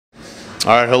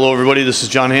All right, hello everybody. This is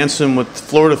John Hansen with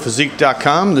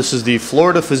FloridaPhysique.com. This is the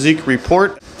Florida Physique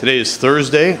Report. Today is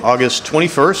Thursday, August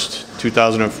 21st,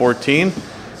 2014.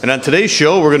 And on today's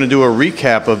show, we're going to do a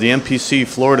recap of the NPC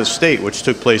Florida State, which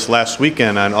took place last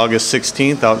weekend on August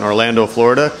 16th out in Orlando,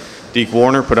 Florida. Deke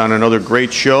Warner put on another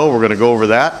great show. We're going to go over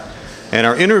that. And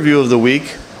our interview of the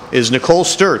week is Nicole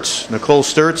Sturtz. Nicole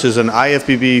Sturtz is an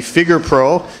IFBB Figure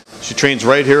Pro. She trains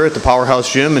right here at the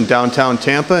Powerhouse Gym in downtown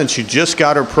Tampa, and she just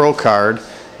got her pro card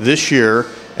this year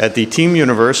at the Team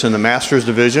Universe in the Masters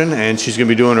Division, and she's going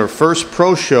to be doing her first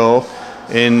pro show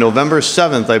in November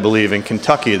 7th, I believe, in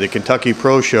Kentucky, the Kentucky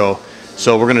Pro Show.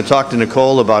 So we're going to talk to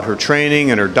Nicole about her training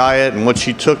and her diet and what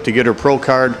she took to get her pro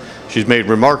card. She's made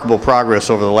remarkable progress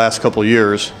over the last couple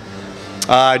years.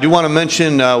 I do want to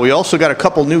mention we also got a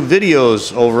couple new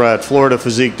videos over at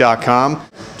FloridaPhysique.com.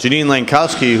 Janine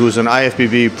Lankowski, who's an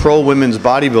IFBB Pro Women's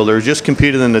Bodybuilder, just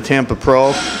competed in the Tampa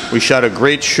Pro. We shot a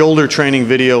great shoulder training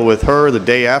video with her the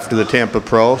day after the Tampa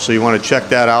Pro, so you want to check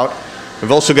that out.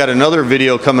 We've also got another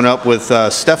video coming up with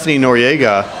Stephanie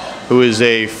Noriega, who is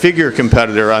a figure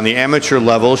competitor on the amateur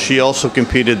level. She also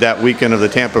competed that weekend of the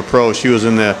Tampa Pro. She was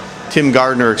in the Tim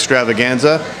Gardner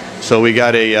Extravaganza. So we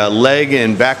got a leg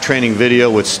and back training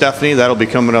video with Stephanie. That'll be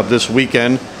coming up this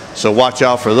weekend, so watch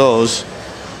out for those.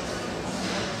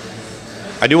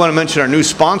 I do want to mention our new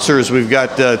sponsors. We've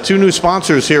got two new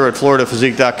sponsors here at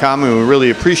FloridaPhysique.com, and we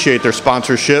really appreciate their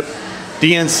sponsorship.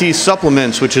 DNC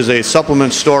Supplements, which is a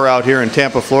supplement store out here in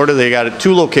Tampa, Florida. They got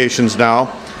 2 locations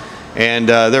now, and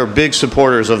they're big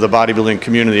supporters of the bodybuilding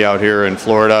community out here in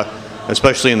Florida,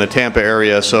 especially in the Tampa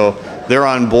area. So they're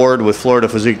on board with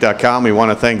FloridaPhysique.com. We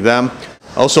want to thank them.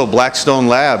 Also, Blackstone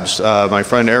Labs. My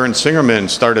friend Aaron Singerman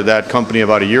started that company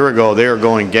about a year ago. They are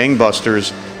going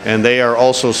gangbusters, and they are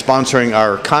also sponsoring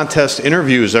our contest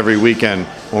interviews every weekend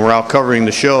when we're out covering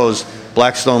the shows.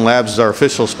 Blackstone Labs is our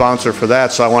official sponsor for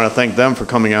that, so I want to thank them for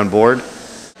coming on board.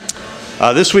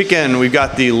 This weekend, we've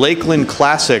got the Lakeland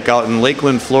Classic out in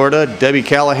Lakeland, Florida. Debbie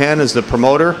Callahan is the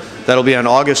promoter. That'll be on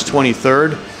August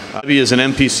 23rd. Debbie is an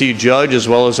NPC judge as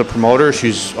well as a promoter.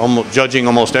 She's judging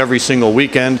almost every single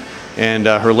weekend, and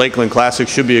her Lakeland Classic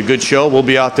should be a good show. We'll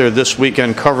be out there this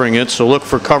weekend covering it, so look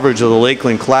for coverage of the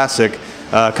Lakeland Classic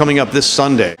coming up this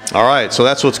Sunday. All right, so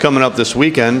that's what's coming up this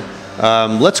weekend.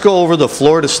 Let's go over the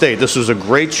Florida State. This was a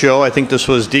great show. I think this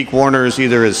was Deke Warner's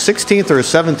either his 16th or his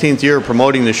 17th year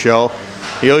promoting the show.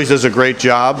 He always does a great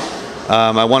job.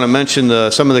 I want to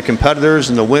mention some of the competitors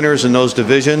and the winners in those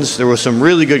divisions. There was some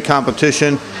really good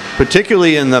competition,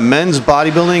 particularly in the men's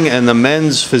bodybuilding and the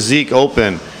men's physique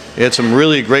open. He had some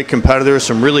really great competitors,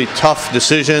 some really tough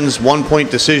decisions,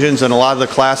 one-point decisions in a lot of the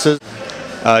classes.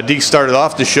 Deke started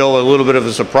off the show a little bit of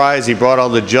a surprise. He brought all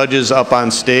the judges up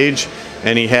on stage,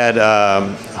 and he had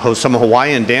some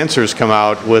Hawaiian dancers come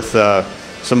out with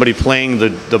somebody playing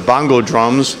the bongo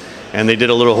drums, and they did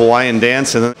a little Hawaiian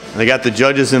dance, and they got the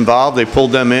judges involved. They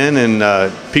pulled them in,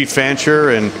 and Pete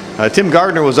Fancher and Tim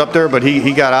Gardner was up there, but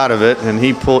he got out of it, and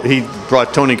he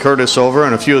brought Tony Curtis over,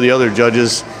 and a few of the other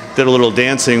judges did a little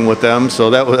dancing with them, so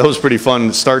that was pretty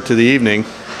fun start to the evening.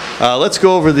 Let's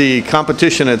go over the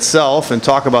competition itself and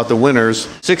talk about the winners.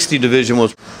 60 division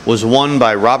was won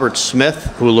by Robert Smith,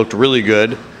 who looked really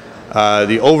good.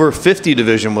 The over 50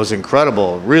 division was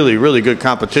incredible. Really, really good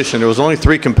competition. There was only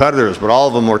 3 competitors, but all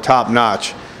of them were top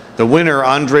notch. The winner,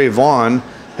 Andre Vaughn,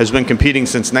 has been competing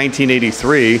since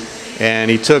 1983,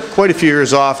 and he took quite a few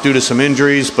years off due to some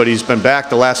injuries, but he's been back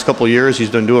the last couple of years. He's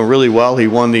been doing really well. He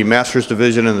won the Masters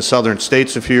division in the Southern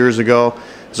States a few years ago.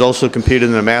 He's also competed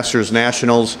in the Masters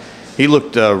Nationals. He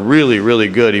looked really, really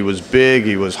good. He was big,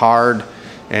 he was hard,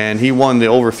 and he won the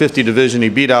over 50 division. He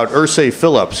beat out Ursay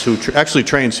Phillips, who actually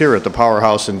trains here at the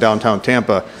Powerhouse in downtown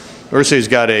Tampa. Ursay's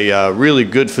got a really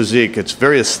good physique. It's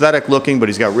very aesthetic looking, but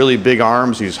he's got really big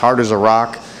arms. He's hard as a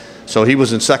rock. So he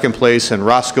was in second place, and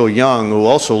Roscoe Young, who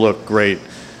also looked great.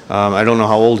 I don't know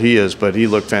how old he is, but he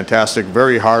looked fantastic.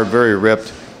 Very hard, very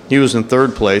ripped. He was in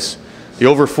third place. The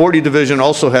over 40 division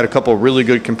also had a couple of really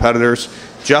good competitors.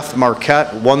 Jeff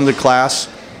Marquette won the class.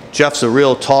 Jeff's a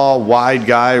real tall, wide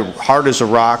guy, hard as a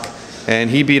rock, and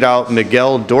he beat out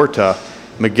Miguel Dorta.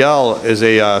 Miguel is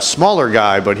a smaller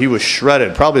guy, but he was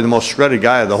shredded, probably the most shredded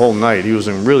guy of the whole night. He was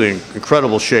in really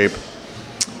incredible shape.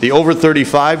 The over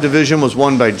 35 division was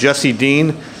won by Jesse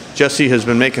Dean. Jesse has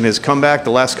been making his comeback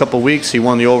the last couple weeks. He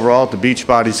won the overall at the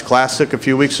Beachbodies Classic a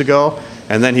few weeks ago,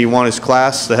 and then he won his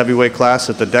class, the heavyweight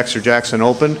class, at the Dexter Jackson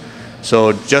Open.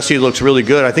 So Jesse looks really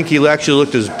good. I think he actually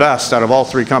looked his best out of all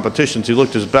 3 competitions. He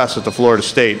looked his best at the Florida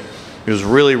State. He was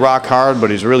really rock hard, but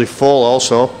he's really full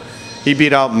also. He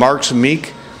beat out Marks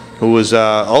Meek, who was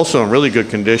also in really good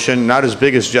condition. Not as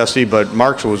big as Jesse, but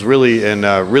Mark was really in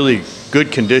really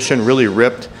good condition, really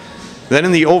ripped. Then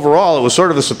in the overall, it was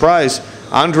sort of a surprise.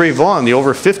 Andre Vaughn, the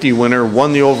over 50 winner,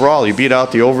 won the overall. He beat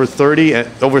out the over 30,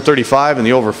 over 35, and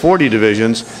the over 40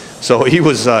 divisions. So he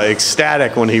was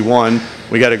ecstatic when he won.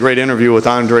 We got a great interview with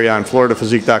Andre on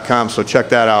FloridaPhysique.com, so check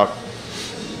that out.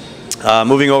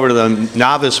 Moving over to the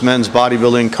novice men's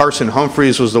bodybuilding, Carson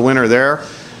Humphreys was the winner there.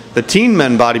 The teen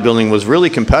men bodybuilding was really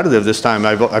competitive this time.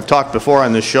 I've talked before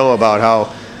on this show about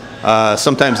how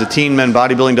sometimes the teen men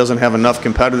bodybuilding doesn't have enough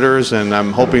competitors, and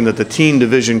I'm hoping that the teen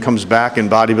division comes back in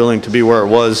bodybuilding to be where it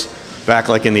was back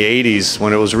like in the 80s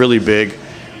when it was really big.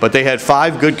 But they had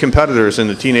 5 good competitors in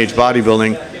the teenage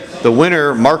bodybuilding. The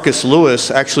winner, Marcus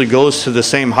Lewis, actually goes to the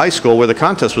same high school where the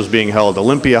contest was being held,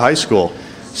 Olympia High School.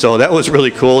 So that was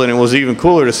really cool, and it was even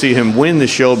cooler to see him win the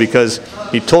show because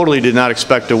he totally did not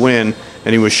expect to win,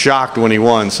 and he was shocked when he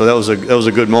won. So that was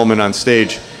a good moment on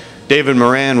stage. David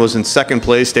Moran was in second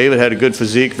place. David had a good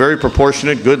physique, very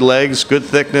proportionate, good legs, good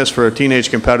thickness for a teenage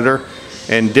competitor.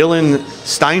 And Dylan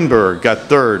Steinberg got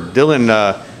third.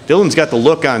 Dylan's got the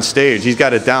look on stage. He's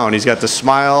got it down. He's got the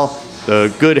smile,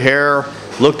 the good hair,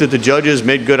 looked at the judges,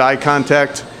 made good eye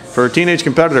contact. For a teenage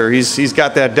competitor, he's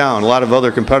got that down. A lot of other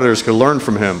competitors could learn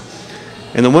from him.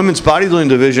 In the women's bodybuilding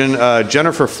division,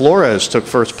 Jennifer Flores took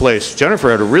first place.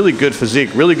 Jennifer had a really good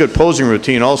physique, really good posing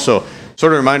routine also.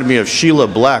 Sort of reminded me of Sheila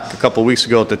Black a couple weeks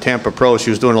ago at the Tampa Pro. She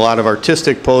was doing a lot of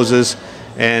artistic poses,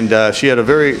 and she had a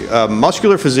very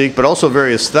muscular physique, but also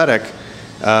very aesthetic.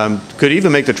 Could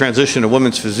even make the transition to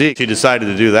women's physique. She decided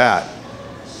to do that.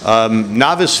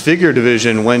 Novice figure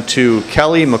division went to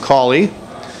Kelly McCauley.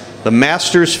 The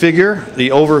Masters figure,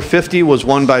 the over 50 was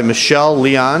won by Michelle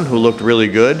Leon, who looked really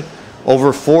good.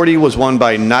 Over 40 was won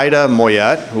by Nida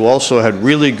Moyet, who also had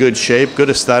really good shape,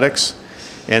 good aesthetics.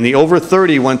 And the over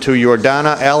 30 went to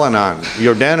Jordana Alanon.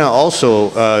 Jordana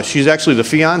also, she's actually the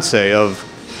fiance of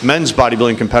men's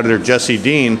bodybuilding competitor Jesse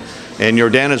Dean, and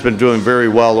Jordana's been doing very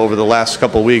well over the last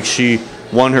couple weeks. She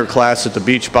won her class at the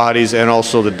Beach Bodies and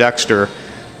also the Dexter.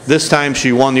 This time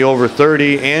she won the over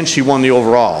 30 and she won the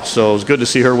overall. So it was good to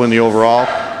see her win the overall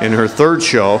in her third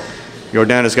show.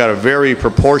 Jordana's got a very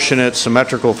proportionate,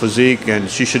 symmetrical physique, and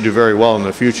she should do very well in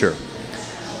the future.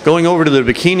 Going over to the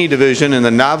bikini division, in the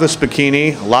novice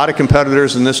bikini, a lot of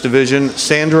competitors in this division.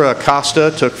 Sandra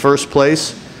Acosta took first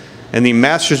place. In the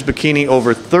Masters bikini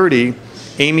over 30,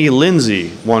 Amy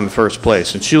Lindsay won first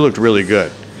place, and she looked really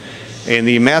good. In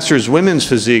the Masters women's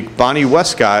physique, Bonnie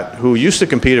Westcott, who used to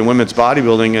compete in women's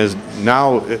bodybuilding, has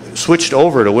now switched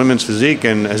over to women's physique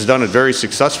and has done it very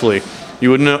successfully. You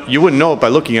wouldn't know it by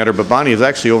looking at her, but Bonnie is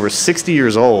actually over 60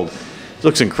 years old.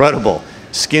 Looks incredible.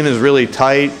 Skin is really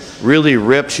tight, really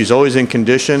ripped. She's always in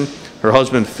condition. Her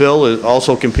husband Phil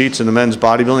also competes in the men's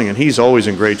bodybuilding, and he's always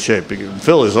in great shape.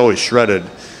 Phil is always shredded.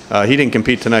 He didn't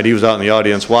compete tonight. He was out in the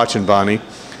audience watching Bonnie.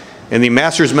 In the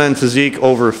Masters men's physique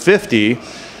over 50,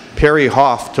 Perry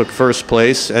Hoff took first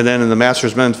place, and then in the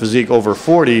Masters men's physique over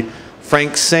 40,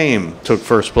 Frank Same took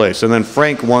first place, and then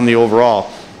Frank won the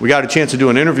overall. We got a chance to do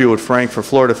an interview with Frank for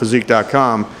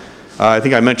FloridaPhysique.com. I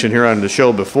think I mentioned here on the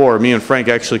show before, me and Frank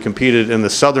actually competed in the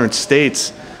Southern States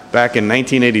back in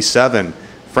 1987.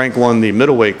 Frank won the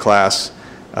middleweight class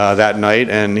that night,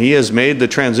 and he has made the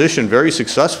transition very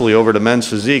successfully over to men's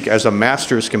physique as a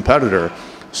Masters competitor.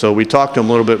 So we talked to him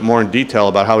a little bit more in detail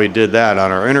about how he did that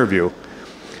on our interview.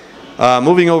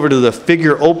 Moving over to the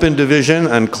figure open division,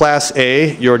 on Class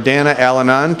A, Jordana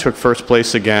Alanon took first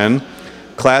place again.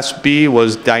 Class B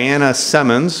was Diana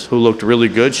Simmons, who looked really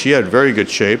good. She had very good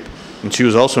shape, and she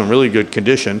was also in really good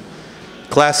condition.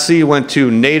 Class C went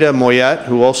to Nada Moyet,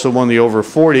 who also won the over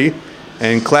 40.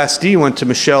 And Class D went to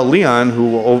Michelle Leon,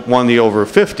 who won the over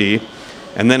 50.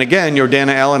 And then again,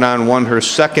 Jordana Alanon won her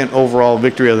second overall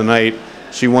victory of the night.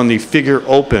 She won the figure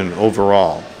open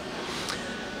overall.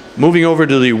 Moving over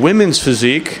to the women's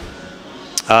physique,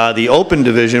 the open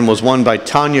division was won by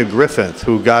Tanya Griffith,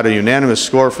 who got a unanimous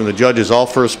score from the judges, all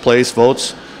first place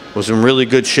votes. Was in really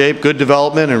good shape, good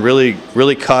development, and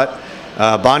really cut.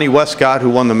 Bonnie Westcott, who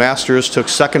won the Masters, took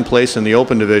second place in the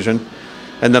open division.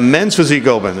 And the men's physique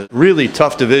open, really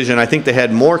tough division. I think they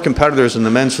had more competitors in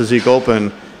the men's physique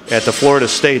open at the Florida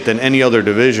State than any other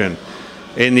division.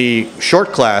 In the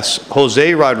short class,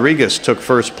 Jose Rodriguez took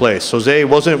first place. Jose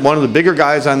wasn't one of the bigger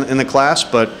guys in the class,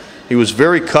 but he was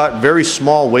very cut, very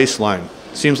small waistline.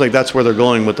 Seems like that's where they're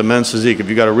going with the men's physique. If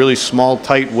you got a really small,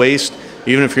 tight waist,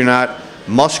 even if you're not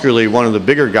muscularly one of the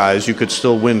bigger guys, you could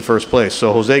still win first place.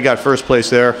 So Jose got first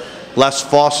place there. Les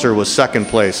Foster was second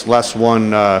place. Les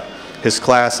won his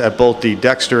class at both the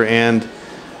Dexter and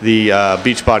the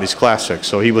Beach Bodies Classic.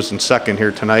 So he was in second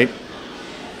here tonight.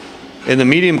 In the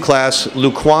medium class,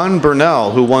 Luquan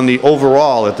Burnell, who won the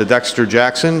overall at the Dexter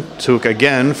Jackson, took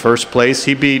again first place.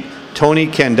 He beat Tony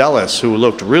Candelas, who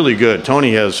looked really good.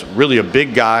 Tony is really a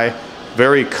big guy,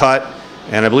 very cut,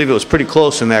 and I believe it was pretty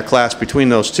close in that class between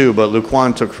those two, but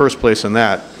Luquan took first place in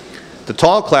that. The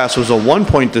tall class was a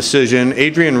 1-point decision.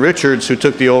 Adrian Richards, who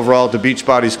took the overall at the Beach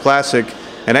Bodies Classic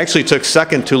and actually took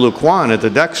second to Luquan at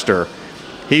the Dexter,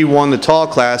 he won the tall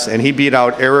class and he beat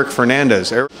out Eric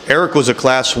Fernandez. Eric was a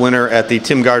class winner at the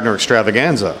Tim Gardner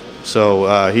Extravaganza,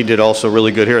 so he did also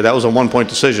really good here. That was a 1-point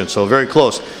decision, so very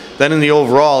close. Then in the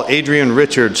overall, Adrian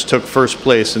Richards took first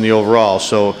place in the overall,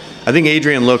 so I think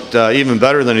Adrian looked even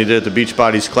better than he did at the Beach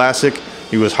Bodies Classic.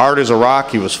 He was hard as a rock,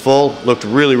 he was full, looked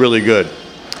really, really good.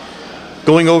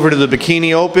 Going over to the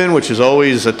Bikini Open, which is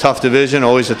always a tough division,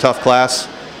 always a tough class.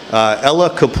 Ella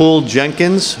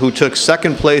Kapul-Jenkins, who took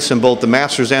second place in both the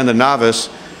Masters and the Novice,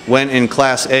 went in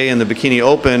Class A in the Bikini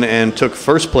Open and took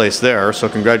first place there, so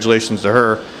congratulations to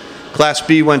her. Class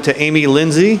B went to Amy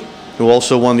Lindsay, who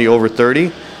also won the over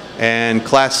 30, and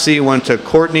Class C went to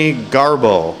Courtney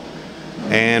Garbo,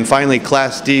 and finally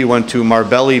Class D went to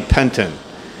Marbelli Penton.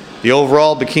 The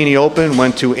overall Bikini Open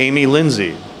went to Amy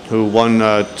Lindsay, who won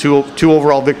two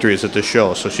overall victories at this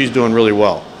show, so she's doing really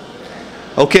well.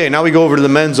 Okay, now we go over to the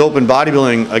men's open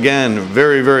bodybuilding. Again,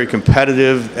 very, very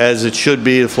competitive, as it should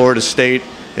be. The Florida State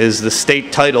is the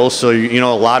state title, so you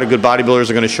know a lot of good bodybuilders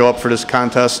are going to show up for this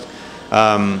contest.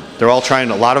 They're all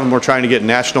trying, a lot of them are trying to get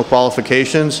national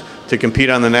qualifications to compete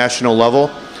on the national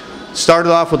level.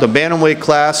 Started off with the bantamweight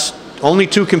class, only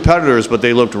 2 competitors, but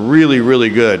they looked really, really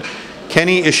good.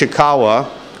 Kenny Ishikawa,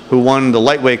 who won the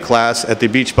lightweight class at the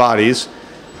Beach Bodies,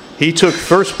 he took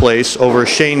first place over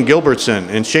Shane Gilbertson.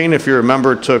 And Shane, if you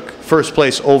remember, took first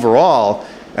place overall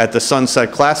at the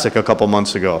Sunset Classic a couple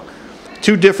months ago.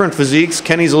 2 different physiques.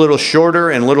 Kenny's a little shorter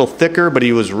and a little thicker, but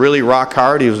he was really rock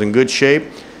hard. He was in good shape.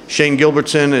 Shane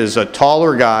Gilbertson is a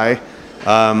taller guy,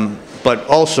 but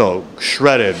also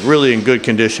shredded, really in good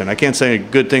condition. I can't say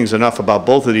good things enough about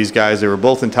both of these guys. They were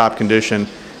both in top condition.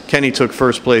 Kenny took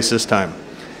first place this time.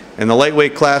 In the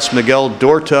lightweight class, Miguel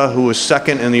Dorta, who was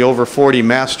second in the over 40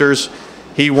 Masters,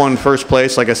 he won first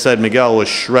place. Like I said, Miguel was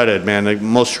shredded, man, the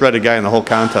most shredded guy in the whole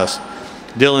contest.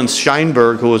 Dylan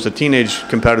Scheinberg, who was a teenage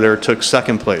competitor, took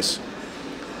second place.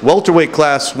 Welterweight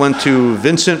class went to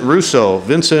Vincent Russo.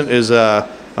 Vincent is a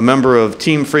member of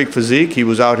Team Freak Physique. He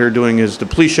was out here doing his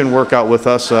depletion workout with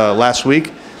us last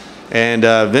week. And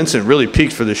Vincent really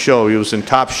peaked for the show. He was in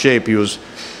top shape. He was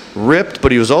ripped,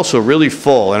 but he was also really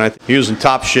full, and he was in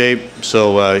top shape,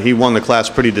 so he won the class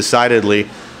pretty decidedly.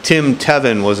 Tim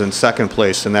Tevin was in second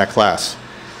place in that class.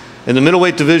 In the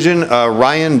middleweight division,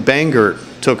 Ryan Bangert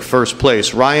took first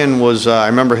place. Ryan was, I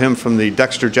remember him from the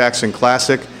Dexter Jackson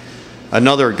Classic.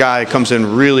 Another guy comes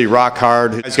in really rock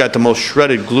hard. He's got the most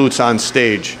shredded glutes on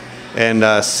stage. And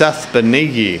Seth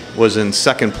Benegi was in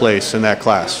second place in that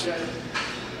class.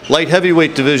 Light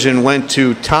heavyweight division went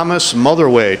to Thomas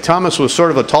Motherway. Thomas was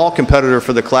sort of a tall competitor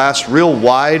for the class, real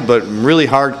wide, but really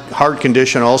hard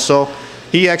condition also.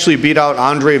 He actually beat out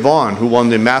Andre Vaughn, who won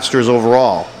the Masters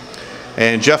overall.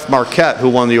 And Jeff Marquette, who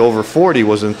won the over 40,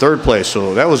 was in third place,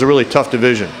 so that was a really tough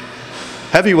division.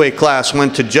 Heavyweight class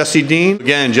went to Jesse Dean.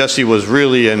 Again, Jesse was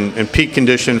really in peak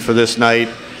condition for this night.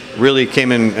 Really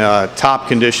came in top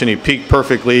condition. He peaked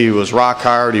perfectly. He was rock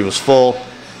hard. He was full.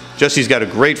 Jesse's got a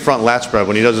great front lat spread.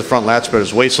 When he does the front lat spread,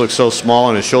 his waist looks so small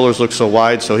and his shoulders look so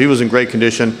wide, so he was in great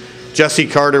condition. Jesse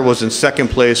Carter was in second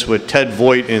place with Ted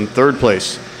Voigt in third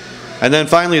place. And then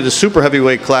finally, the super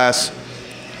heavyweight class,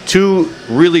 2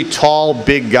 really tall,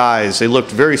 big guys. They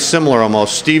looked very similar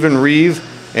almost, Stephen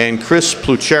Reeve and Chris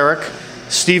Plucherek.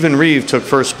 Stephen Reeve took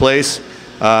first place.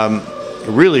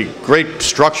 Really great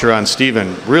structure on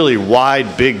Stephen. Really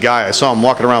wide, big guy. I saw him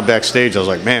walking around backstage. I was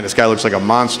like, man, this guy looks like a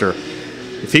monster.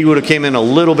 If he would have came in a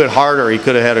little bit harder, he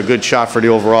could have had a good shot for the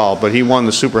overall, but he won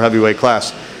the super heavyweight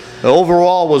class. The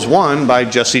overall was won by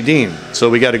Jesse Dean. So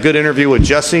we got a good interview with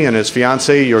Jesse and his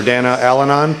fiancee, Jordana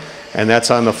Alanon, and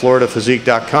that's on the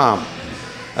FloridaPhysique.com.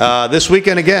 This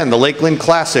weekend again, the Lakeland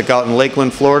Classic out in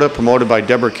Lakeland, Florida, promoted by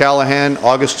Deborah Callahan,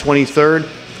 August 23rd.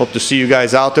 Hope to see you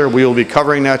guys out there. We will be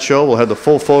covering that show. We'll have the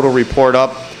full photo report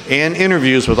up and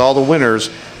interviews with all the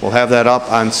winners. We'll have that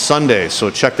up on Sunday.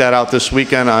 So check that out this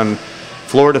weekend on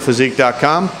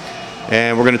FloridaPhysique.com.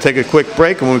 And we're going to take a quick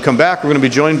break. And when we come back, we're going to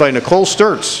be joined by Nicole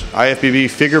Sturtz, IFBB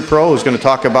Figure Pro, who's going to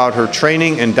talk about her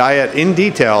training and diet in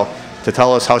detail to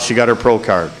tell us how she got her pro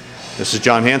card. This is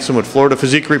John Hansen with Florida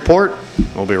Physique Report.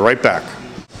 We'll be right back.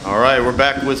 All right, we're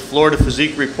back with Florida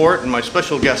Physique Report, and my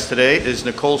special guest today is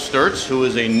Nicole Sturtz, who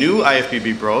is a new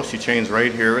IFBB Pro. She trains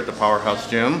right here at the Powerhouse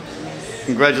Gym.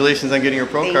 Congratulations on getting your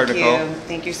pro card, Nicole. Thank you.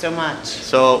 Thank you so much.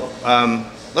 So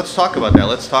let's talk about that.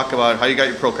 Let's talk about how you got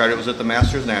your pro card. It was at the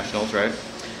Masters Nationals, right?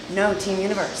 No, Team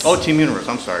Universe. Oh, Team Universe.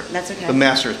 I'm sorry. That's okay. The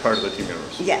Masters part of the Team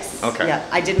Universe. Yes. Okay. Yeah,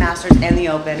 I did Masters and the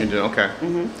Open. You did, okay.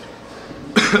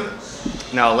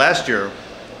 Now, last year,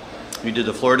 you did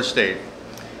the Florida State,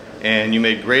 and you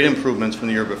made great improvements from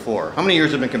the year before. How many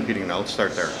years have you been competing now? Let's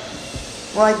start there.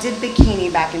 Well, I did bikini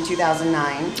back in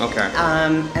 2009. Okay.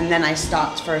 And then I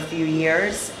stopped for a few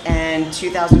years. And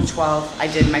 2012, I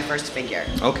did my first figure.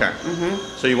 Okay.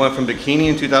 So you went from bikini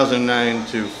in 2009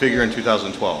 to figure in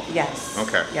 2012? Yes.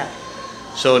 Okay. Yeah.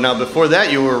 So now before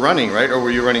that you were running, right? Or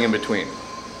were you running in between?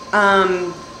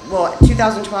 Well,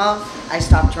 2012, I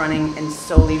stopped running and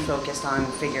solely focused on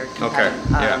figure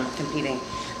competing.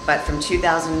 But from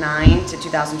 2009 to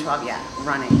 2012, yeah,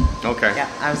 running. Okay. Yeah,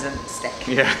 I was a stick.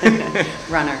 Yeah.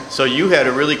 Runner. So you had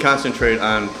to really concentrate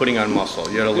on putting on muscle.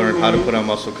 You had to learn how to put on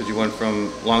muscle because you went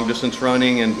from long distance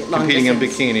running and competing in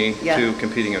bikini to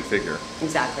competing in figure.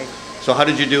 Exactly. So how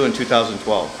did you do in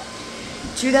 2012?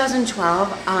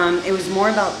 2012, it was more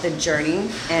about the journey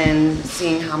and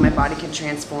seeing how my body could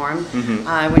transform.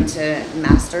 I went to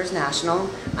Masters National.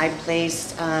 I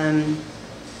placed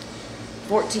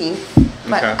 14th,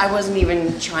 but I wasn't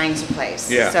even trying to place.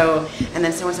 Yeah. So, and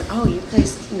then someone said, "Oh, you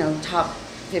placed, top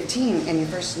 15 in your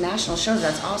first national shows.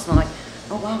 That's awesome." I'm like,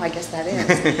 "Oh wow, I guess that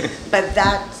is." But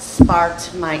that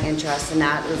sparked my interest, and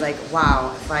that was like,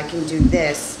 "Wow, if I can do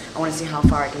this, I want to see how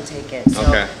far I can take it." So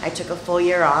I took a full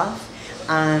year off.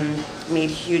 Made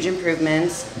huge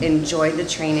improvements, enjoyed the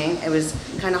training. It was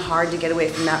kind of hard to get away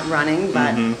from that running,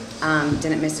 but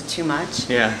didn't miss it too much.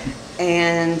 Yeah.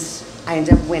 And I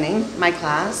ended up winning my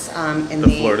class in the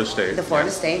Florida State. The Florida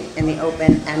State in the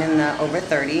Open and in the over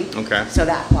 30. Okay. So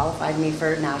that qualified me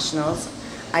for nationals.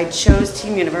 I chose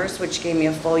Team Universe, which gave me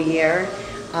a full year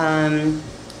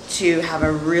to have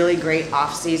a really great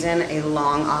off season, a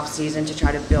long off season to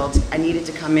try to build. I needed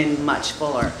to come in much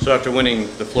fuller. So after winning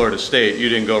the Florida State, you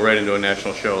didn't go right into a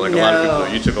national show like a lot of people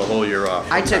do. You took a whole year off.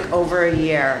 I took over a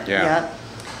year. Yeah. Yep.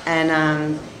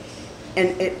 And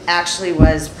it actually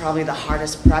was probably the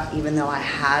hardest prep, even though I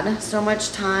had so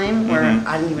much time where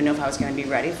I didn't even know if I was going to be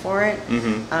ready for it.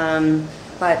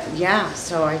 But yeah,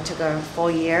 so I took a full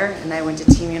year and I went to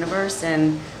Team Universe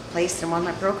and placed and won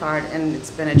my pro card, and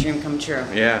it's been a dream come true.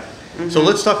 Yeah. So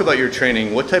let's talk about your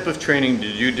training. What type of training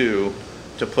did you do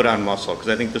to put on muscle? Because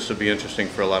I think this would be interesting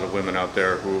for a lot of women out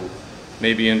there who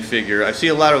may be in figure. I see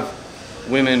a lot of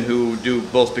women who do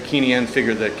both bikini and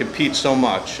figure that compete so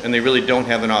much and they really don't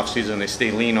have an off season, they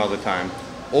stay lean all the time.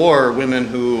 Or women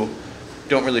who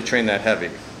don't really train that heavy,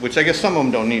 which I guess some of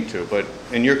them don't need to, but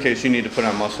in your case you need to put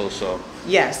on muscle, so.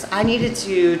 Yes, I needed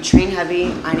to train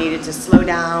heavy, I needed to slow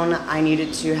down, I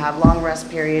needed to have long rest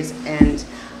periods and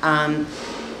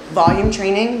volume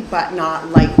training, but not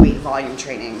lightweight volume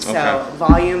training. So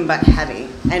volume, but heavy.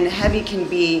 And heavy can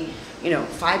be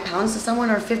 5 pounds to someone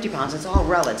or 50 pounds. It's all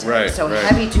relative. Right, so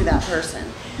heavy to that person.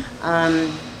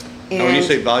 And when you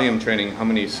say volume training, how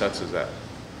many sets is that?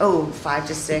 Oh, 5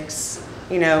 to 6.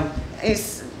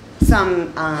 It's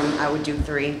some I would do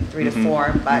 3 to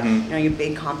 4, but your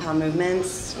big compound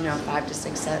movements, 5 to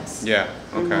 6 sets. Yeah.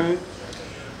 Okay.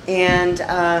 And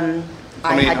how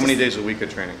many days a week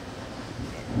of training?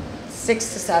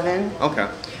 6 to 7. Okay.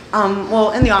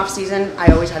 Well, in the off season, I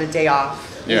always had a day off.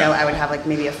 Yeah. I would have like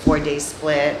maybe a 4-day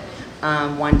split,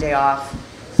 1 day off,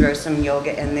 throw some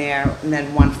yoga in there, and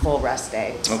then 1 full rest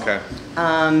day. Okay.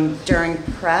 During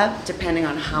prep, depending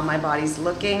on how my body's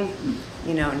looking,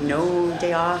 no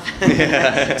day off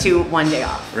to 1 day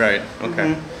off. Right.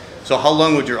 Okay. So how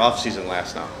long would your off season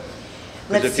last now?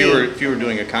 Because if you were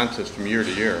doing a contest from year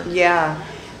to year. Yeah.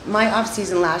 My off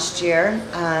season last year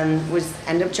was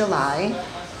end of July,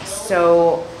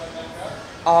 so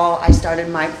I started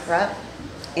my prep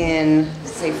in,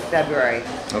 say, February.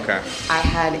 Okay. I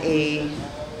had a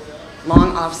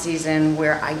long off season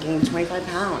where I gained 25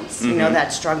 pounds.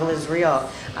 That struggle is real.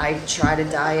 I tried a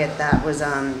diet that was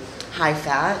high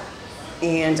fat,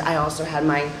 and I also had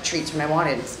my treats when I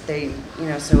wanted.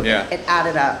 It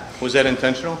added up. Was that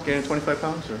intentional, gaining 25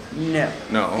 pounds? Or? No.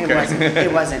 No, okay.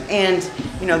 It wasn't. And,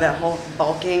 that whole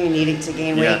bulking and needing to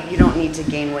gain weight, you don't need to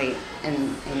gain weight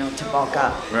and, to bulk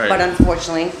up. Right. But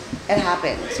unfortunately, it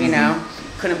happens,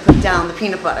 Couldn't put down the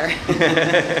peanut butter.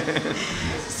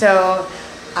 So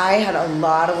I had a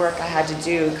lot of work I had to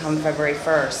do come February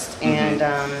 1st. And,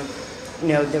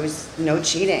 there was no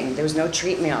cheating. There was no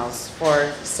treat meals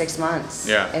for 6 months.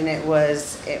 Yeah. And it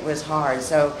was hard.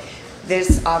 So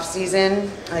This off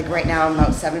season, like right now, I'm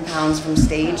about 7 pounds from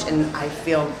stage, and I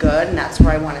feel good, and that's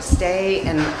where I want to stay,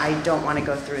 and I don't want to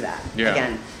go through that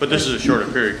again. But this is a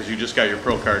shorter period because you just got your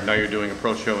pro card. Now you're doing a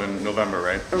pro show in November,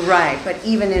 right? Right, but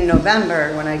even in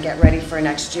November, when I get ready for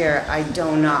next year, I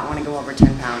do not want to go over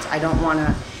 10 pounds. I don't want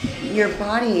to. Your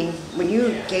body, when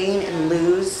you gain and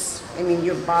lose, I mean,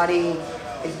 your body,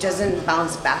 it doesn't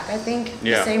bounce back, I think,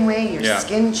 the same way. Your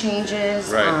skin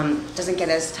changes, doesn't get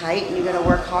as tight, and you got to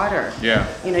work harder. Yeah.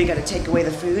 You know, you got to take away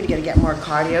the food, you got to get more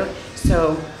cardio.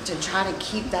 So to try to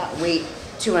keep that weight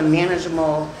to a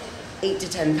manageable 8 to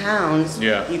 10 pounds,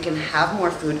 you can have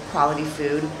more food, quality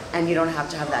food, and you don't have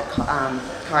to have that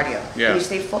cardio. Yeah. And you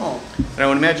stay full. And I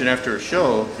would imagine after a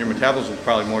show, your metabolism is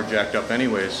probably more jacked up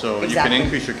anyway, so you can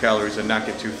increase your calories and not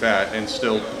get too fat and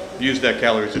still use that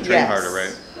calories to train harder,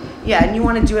 right? Yeah, and you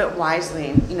want to do it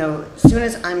wisely. You know, as soon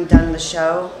as I'm done the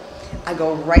show, I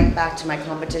go right back to my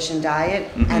competition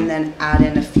diet and then add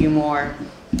in a few more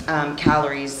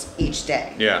calories each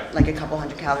day. Yeah. Like a couple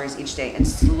hundred calories each day, and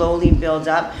slowly build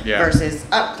up versus,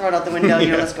 throw it out the window,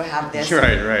 you know, let's go have this.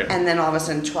 Right. And then all of a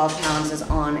sudden 12 pounds is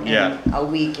on in a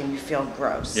week and you feel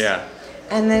gross. Yeah.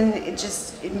 And then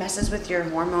it messes with your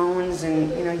hormones and,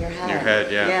 you know, your head. Your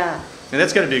head, yeah. And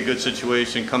that's got to be a good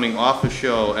situation coming off a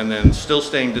show and then still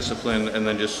staying disciplined and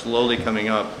then just slowly coming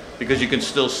up, because you can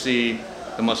still see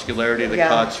the muscularity, the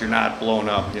cuts, you're not blown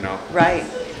up, you know. Right.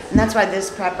 And that's why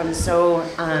this prep I'm so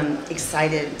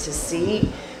excited to see,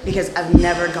 because I've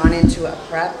never gone into a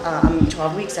prep. I'm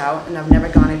 12 weeks out and I've never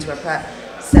gone into a prep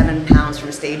 7 pounds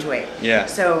from stage weight. Yeah.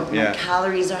 So my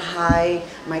calories are high,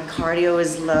 my cardio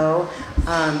is low,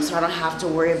 so I don't have to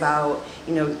worry about,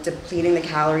 you know, depleting the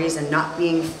calories and not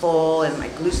being full and my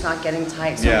glutes not getting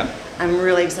tight. So I'm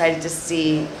really excited to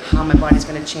see how my body's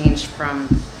going to change from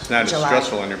It's not as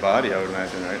stressful on your body, I would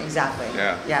imagine, right? Exactly.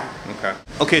 Yeah.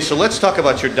 Okay, so let's talk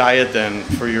about your diet then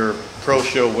for your pro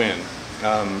show win.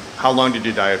 How long did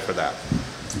you diet for that?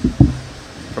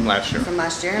 From last year? From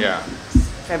last year? Yeah.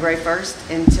 February 1st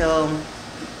until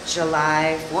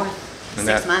July 4th, and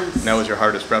 6 months. And that was your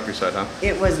hardest prep, you said, huh?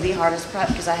 It was the hardest prep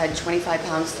because I had 25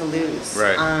 pounds to lose.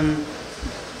 Right.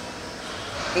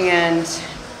 And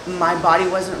my body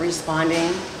wasn't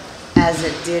responding as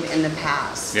it did in the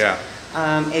past. Yeah.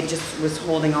 It just was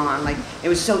holding on. Like, it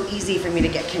was so easy for me to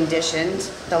get conditioned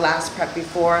the last prep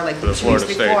before, like the 2 weeks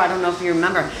before. I don't know if you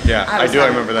remember. Yeah, I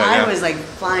remember that. I was like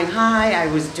flying high. I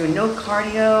was doing no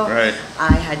cardio. Right.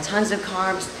 I had tons of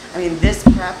carbs. I mean, this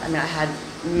prep, I had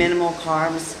minimal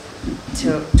carbs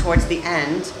towards the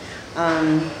end. How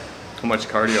much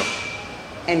cardio?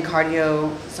 And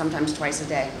cardio sometimes twice a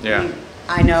day. Yeah.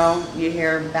 I know you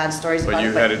hear bad stories about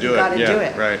it, but you got to do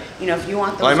it. Right. You know, if you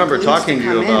want those. Well, I remember talking to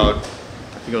you about,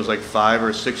 I think it was like 5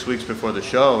 or 6 weeks before the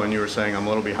show, and you were saying I'm a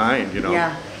little behind, you know.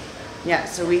 Yeah.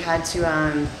 So we had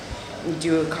to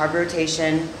do a carb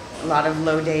rotation, a lot of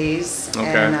low days,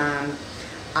 and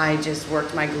I just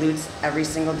worked my glutes every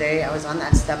single day. I was on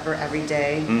that stepper every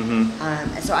day,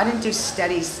 and so I didn't do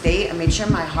steady state. I made sure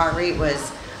my heart rate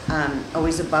was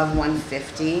always above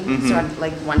 150, so I'd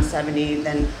like 170,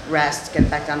 then rest, get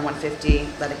back down 150,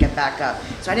 let it get back up.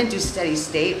 So I didn't do steady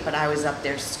state, but I was up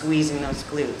there squeezing those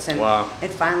glutes, and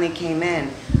it finally came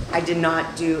in. I did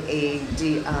not do a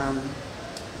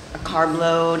carb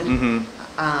load.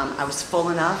 I was full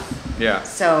enough. Yeah.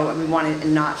 So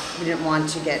we didn't want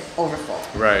to get overfull.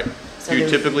 Right. So do you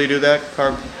typically do that,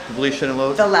 carb depletion and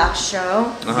load? The last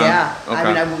show, yeah.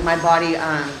 Okay. My body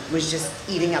was just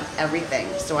eating up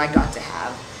everything, so I got to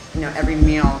have, you know, every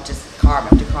meal just carb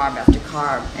after carb after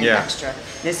carb and extra.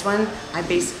 This one, I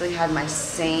basically had my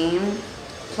same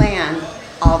plan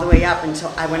all the way up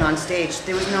until I went on stage.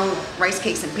 There was no rice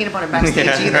cakes and peanut butter backstage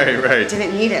either. Right.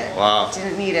 Didn't need it. Wow.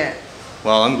 Didn't need it.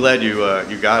 Well, I'm glad you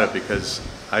got it, because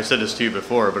I said this to you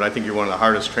before, but I think you're one of the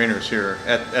hardest trainers here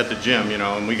at the gym, you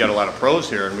know, and we got a lot of pros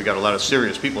here, and we got a lot of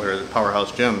serious people here at the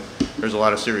Powerhouse Gym. There's a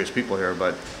lot of serious people here,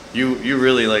 but you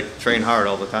really like train hard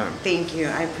all the time. Thank you.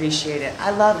 I appreciate it.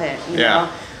 I love it. You know,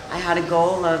 I had a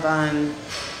goal of,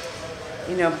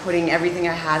 you know, putting everything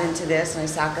I had into this, and I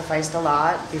sacrificed a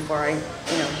lot before I,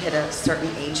 you know, hit a certain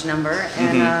age number,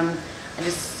 and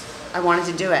I wanted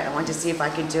to do it. I wanted to see if I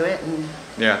could do it, and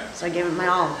so I gave it my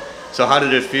all. So how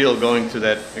did it feel going through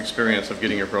that experience of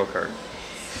getting your pro card?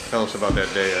 Tell us about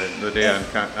that day, the day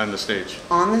on the stage.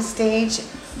 On the stage,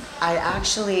 I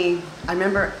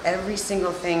remember every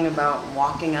single thing about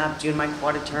walking up, doing my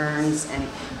quarter turns, and,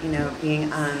 you know,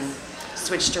 being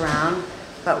switched around.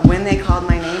 But when they called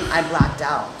my name, I blacked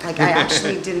out. Like, I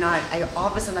actually did not. All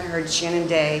of a sudden I heard Shannon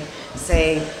Day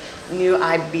say, new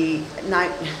IFBB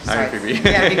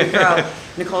Figure Pro,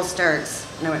 Nicole Sturtz.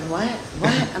 And I went,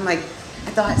 what? I'm like, I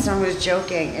thought someone was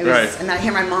joking. It was, Right. and I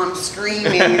hear my mom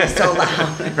screaming so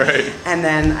loud. Right. And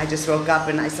then I just woke up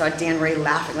and I saw Dan Ray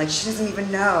laughing like she doesn't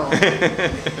even know.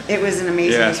 It was an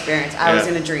amazing experience. I was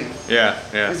in a dream. Yeah,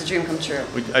 yeah. It was a dream come true.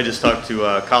 I just talked to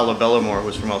Kala Bellamore,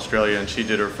 who's from Australia, and she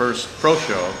did her first pro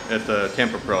show at the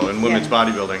Tampa Pro in women's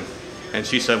bodybuilding. And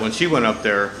she said when she went up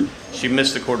there, she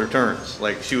missed the quarter turns.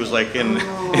 Like she was like in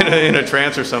a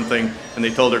trance or something, and they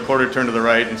told her quarter turn to the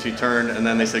right, and she turned, and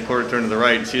then they said quarter turn to the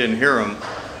right, and she didn't hear them.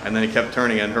 And then he kept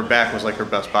turning, and her back was like her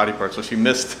best body part, so she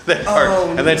missed that part.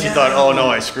 And then she thought, oh no,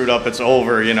 I screwed up, it's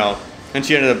over, you know. And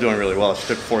she ended up doing really well. She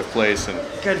took 4th place. And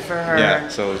good for her. Yeah,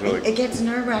 so it was really. It gets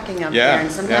nerve-wracking up there, and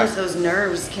sometimes those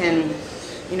nerves can,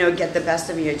 you know, get the best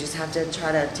of you. You just have to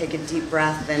try to take a deep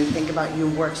breath and think about you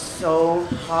worked so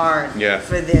hard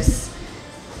for this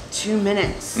 2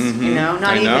 minutes. You know,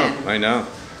 not even. I know.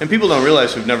 And people don't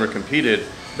realize who've never competed,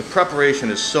 the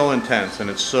preparation is so intense and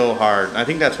it's so hard. I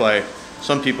think that's why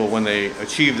some people, when they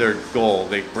achieve their goal,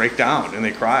 they break down and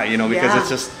they cry, you know,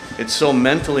 because it's so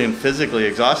mentally and physically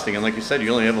exhausting. And like you said,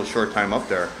 you only have a short time up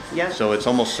there. Yeah. So it's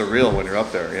almost surreal when you're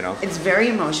up there, you know. It's very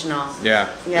emotional. Yeah.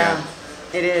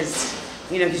 It is.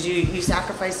 You know, because you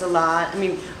sacrifice a lot. I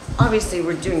mean, obviously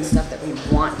we're doing stuff that we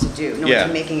want to do. No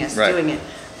one's making us doing it.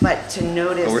 But to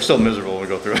notice. But we're still miserable when we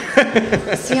go through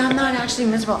it. See, I'm not actually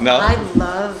miserable. No? I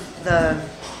love the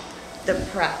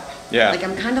prep. Yeah. Like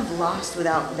I'm kind of lost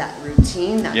without that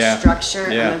routine, that structure.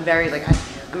 Yeah.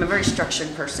 I'm a very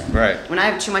structured person. Right. When I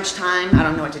have too much time, I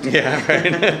don't know what to do. Yeah,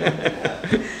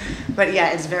 right. But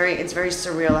yeah, it's very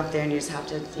surreal up there, and you just have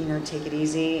to, you know, take it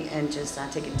easy and just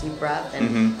take a deep breath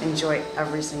and enjoy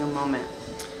every single moment.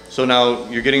 So now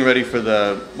you're getting ready for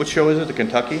what show is it? The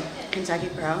Kentucky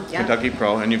Pro, yeah. Kentucky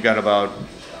Pro, and you've got about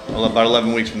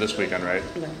 11 weeks from this weekend, right?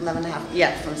 11 and a half,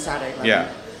 yeah, from Saturday. 11.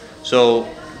 Yeah. So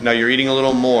now you're eating a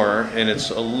little more, and it's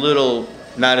a little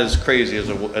not as crazy as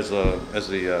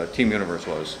the Team Universe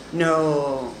was.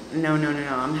 No.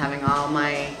 I'm having all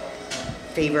my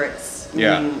favorites.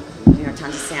 Yeah. You know,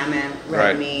 tons of salmon,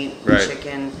 red meat,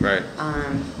 chicken. Right.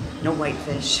 No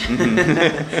whitefish.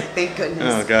 Thank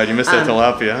goodness. Oh God, you missed that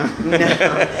tilapia. No,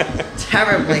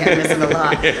 terribly. I miss it a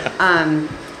lot.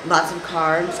 Lots of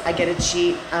carbs. I get a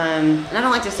cheat, and I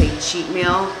don't like to say cheat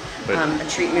meal. A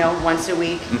treat meal once a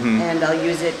week, and I'll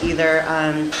use it either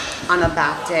on a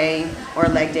back day or a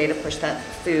leg day to push that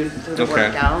food through the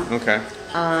workout. Okay.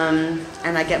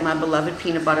 And I get my beloved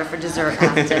peanut butter for dessert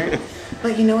after.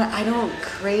 But you know what? I don't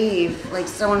crave like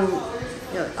someone.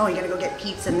 You know, oh, you gotta go get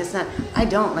pizza and this and that. I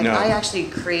don't. Like I actually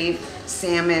crave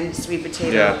salmon, sweet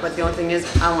potato. But the only thing is,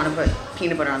 I want to put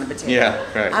peanut butter on the potato. Yeah,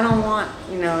 right. I don't want,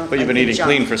 you know. But you've been eating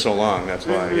clean for so long. That's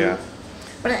why. Yeah.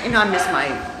 But you know, I miss my,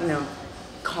 you know,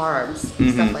 carbs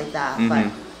and stuff like that.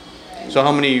 But so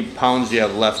how many pounds do you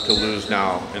have left to lose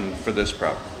now for this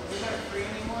prep?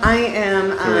 I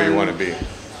am to where you want to be.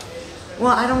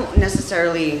 Well, I don't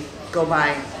necessarily go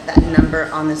by that number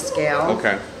on the scale.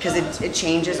 Okay. Because it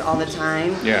changes all the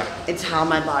time. Yeah. It's how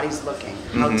my body's looking,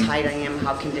 how tight I am,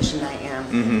 how conditioned I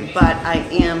am. But I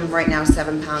am right now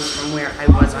 7 pounds from where I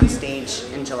was on stage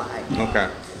in July. Okay.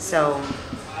 So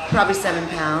probably 7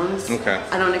 pounds. Okay.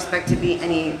 I don't expect to be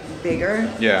any bigger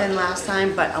than last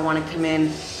time, but I want to come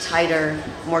in tighter,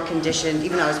 more conditioned,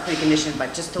 even though I was pretty conditioned,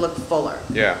 but just to look fuller.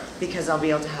 Yeah. Because I'll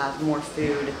be able to have more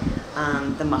food.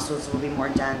 The muscles will be more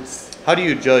dense. How do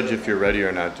you judge if you're ready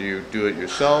or not? Do you do it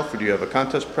yourself, or do you have a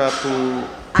contest prep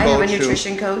I have a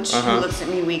nutrition coach who looks at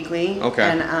me weekly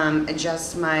and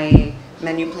adjusts my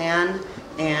menu plan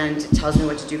and tells me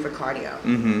what to do for cardio.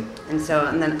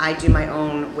 And then I do my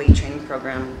own weight training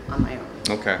program on my own.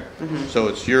 Okay. So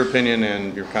it's your opinion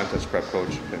and your contest prep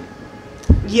coach opinion.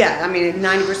 Yeah, I mean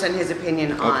 90% his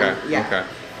opinion on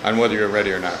on whether you're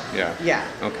ready or not. Yeah. Yeah.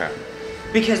 Okay.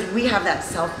 Because we have that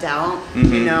self-doubt,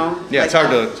 you know. Yeah, like,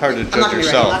 it's hard to judge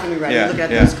yourself. I'm not gonna be ready. Look at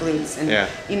those glutes, and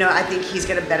you know, I think he's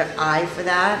got a better eye for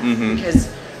that because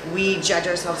we judge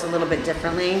ourselves a little bit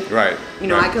differently. Right. You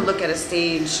know, I could look at a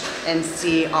stage and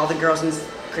see all the girls and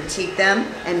critique them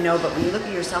and know, but when you look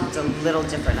at yourself, it's a little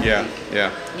different. I think.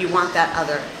 Yeah. You want that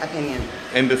other opinion.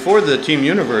 And before the Team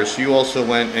Universe, you also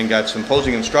went and got some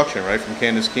posing instruction, right, from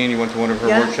Candace Keene. You went to one of her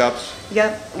workshops.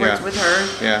 Yep. Worked with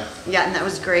her. Yeah. Yeah, and that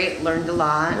was great. Learned a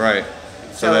lot. Right.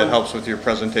 So that helps with your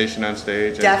presentation on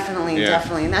stage. Definitely.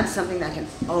 And that's something that can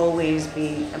always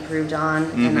be improved on.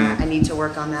 And I need to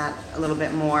work on that a little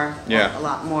bit more. A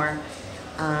lot more.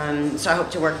 So I hope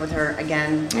to work with her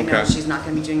again. I know she's not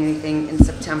going to be doing anything in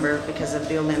September because of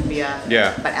the Olympia.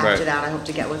 But after that, I hope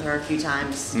to get with her a few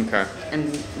times.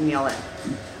 And nail it.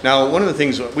 Now, one of the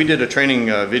things, we did a training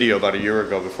video about a year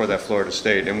ago before that Florida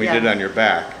State, and we did it on your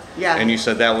back. Yeah. And you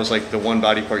said that was like the one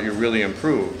body part you really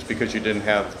improved because you didn't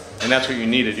have, and that's what you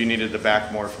needed. You needed the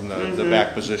back more from the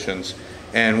back positions.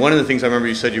 And one of the things I remember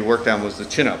you said you worked on was the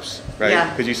chin-ups, right? Yeah.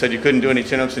 Because you said you couldn't do any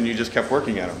chin-ups and you just kept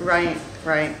working at them. Right,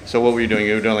 right. So what were you doing?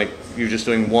 You were doing like, you were just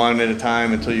doing one at a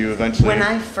time until you eventually... When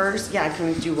I first, I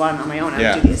couldn't do one on my own.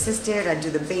 Yeah. I'd do the assisted, I'd do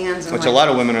the bands. And Which a lot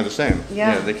of women are the same.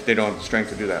 Yeah. They don't have the strength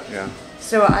to do that, yeah.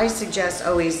 So I suggest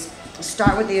always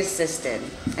start with the assisted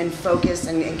and focus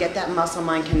and get that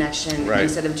muscle-mind connection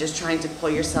instead of just trying to pull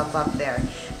yourself up there.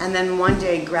 And then one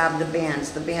day grab the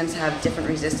bands. The bands have different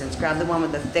resistance. Grab the one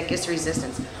with the thickest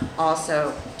resistance.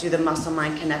 Also do the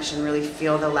muscle-mind connection, really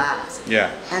feel the lats.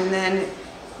 Yeah. And then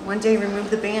one day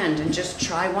remove the band and just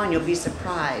try one. You'll be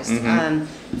surprised.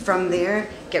 From there,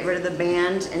 get rid of the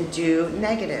band and do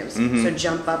negatives. So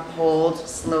jump up, hold,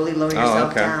 slowly lower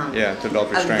yourself down. Yeah,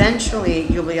 develop your strength. Eventually,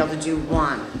 you'll be able to do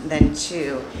one, then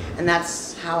two. And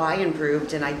that's how I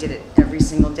improved, and I did it every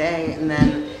single day. And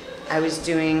then I was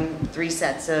doing 3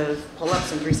 sets of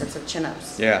pull-ups and 3 sets of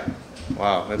chin-ups. Yeah.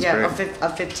 Wow, that's great.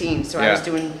 Of 15. So I was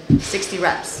doing 60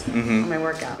 reps on my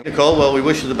workout. Nicole, well, we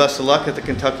wish you the best of luck at the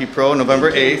Kentucky Pro,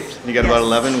 November 8th. You got about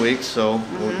 11 weeks, so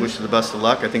we wish you the best of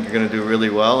luck. I think you're going to do really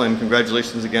well, and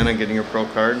congratulations again on getting your pro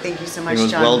card. Thank you so much, It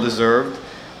was John. well deserved.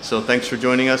 So thanks for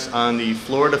joining us on the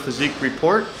Florida Physique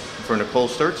Report. For Nicole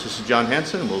Sturtz, this is John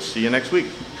Hansen. We'll see you next week.